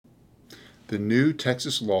the new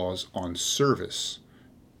Texas laws on service.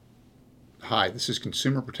 Hi, this is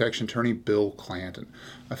Consumer Protection Attorney Bill Clanton.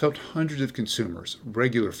 I've helped hundreds of consumers,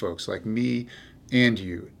 regular folks like me and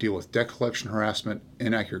you, deal with debt collection harassment,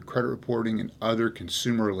 inaccurate credit reporting, and other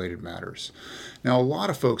consumer-related matters. Now, a lot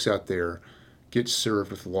of folks out there get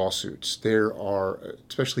served with lawsuits. There are,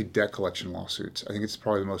 especially debt collection lawsuits. I think it's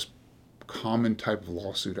probably the most common type of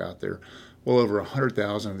lawsuit out there. Well over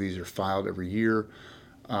 100,000 of these are filed every year.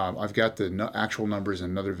 I've got the actual numbers in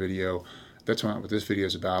another video. That's not what this video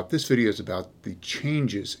is about. This video is about the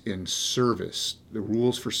changes in service, the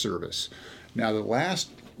rules for service. Now, the last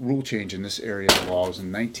rule change in this area of law was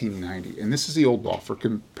in 1990, and this is the old law for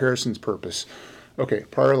comparison's purpose. Okay,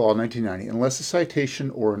 prior law, 1990. Unless a citation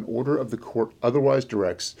or an order of the court otherwise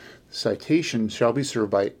directs, the citation shall be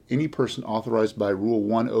served by any person authorized by Rule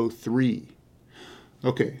 103.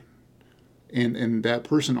 Okay, and that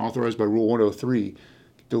person authorized by Rule 103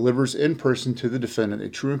 delivers in person to the defendant a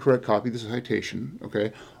true and correct copy of the citation,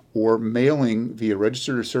 okay, or mailing via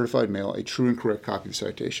registered or certified mail a true and correct copy of the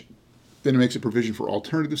citation. Then it makes a provision for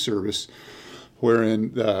alternative service,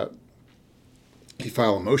 wherein you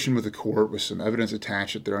file a motion with the court with some evidence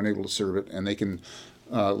attached that they're unable to serve it, and they can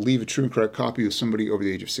leave a true and correct copy with somebody over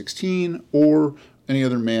the age of 16 or any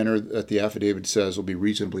other manner that the affidavit says will be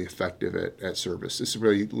reasonably effective at service. This is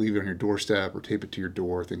where you leave it on your doorstep or tape it to your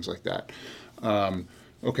door, things like that.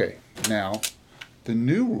 Okay, now the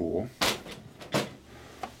new rule,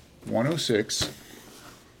 106,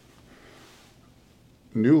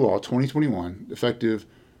 new law 2021, effective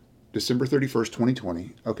December 31st,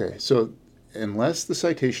 2020. Okay, so unless the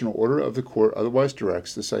citation or order of the court otherwise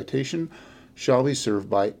directs, the citation shall be served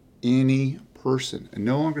by any person. It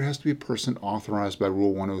no longer has to be a person authorized by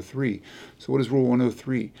Rule 103. So what is Rule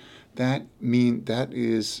 103? That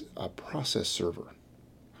is a process server.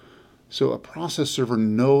 So a process server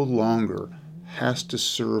no longer has to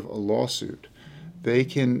serve a lawsuit. They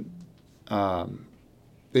can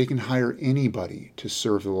hire anybody to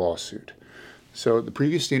serve the lawsuit. So the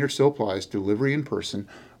previous standard still applies, delivery in person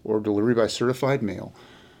or delivery by certified mail.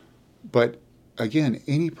 But again,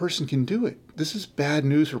 any person can do it. This is bad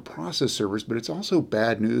news for process servers, but it's also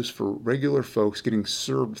bad news for regular folks getting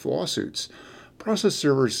served with lawsuits. Process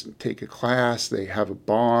servers take a class, they have a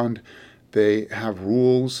bond, they have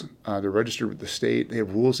rules, they're registered with the state, they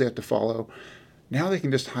have rules they have to follow. Now they can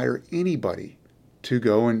just hire anybody to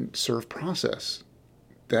go and serve process.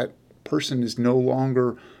 That person is no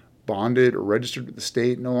longer bonded or registered with the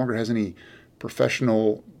state, no longer has any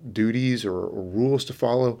professional duties or rules to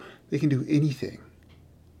follow. They can do anything.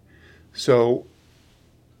 So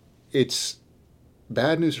it's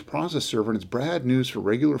bad news for process server, and it's bad news for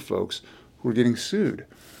regular folks who are getting sued.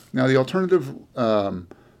 Now, the alternative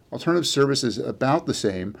service is about the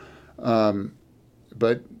same,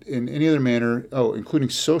 but in any other manner, including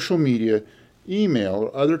social media, email,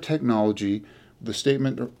 or other technology, the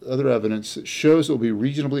statement or other evidence that shows it will be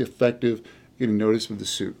reasonably effective getting notice of the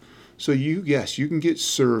suit. So you can get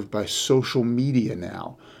served by social media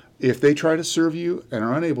now. If they try to serve you and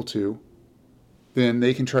are unable to, then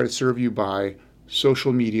they can try to serve you by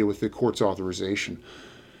social media with the court's authorization.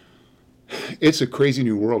 It's a crazy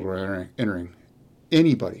new world we're entering.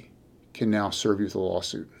 Anybody can now serve you with a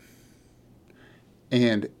lawsuit.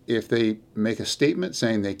 And if they make a statement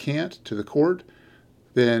saying they can't to the court,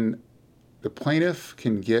 then the plaintiff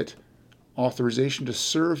can get authorization to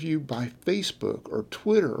serve you by Facebook or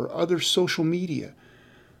Twitter or other social media.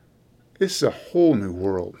 This is a whole new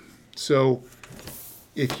world. So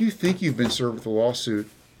if you think you've been served with a lawsuit,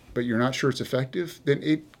 but you're not sure it's effective, then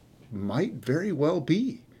it might very well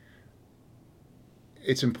be.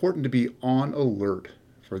 It's important to be on alert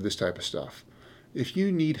for this type of stuff. If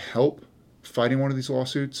you need help fighting one of these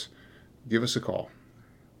lawsuits, give us a call.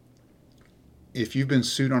 If you've been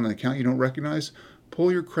sued on an account you don't recognize,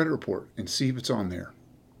 pull your credit report and see if it's on there.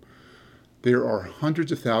 There are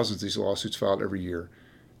hundreds of thousands of these lawsuits filed every year,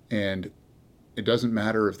 and it doesn't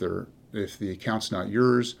matter if the account's not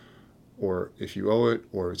yours, or if you owe it,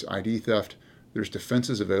 or it's ID theft. There's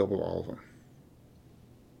defenses available to all of them.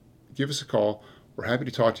 Give us a call. We're happy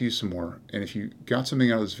to talk to you some more. And if you got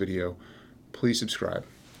something out of this video, please subscribe.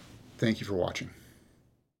 Thank you for watching.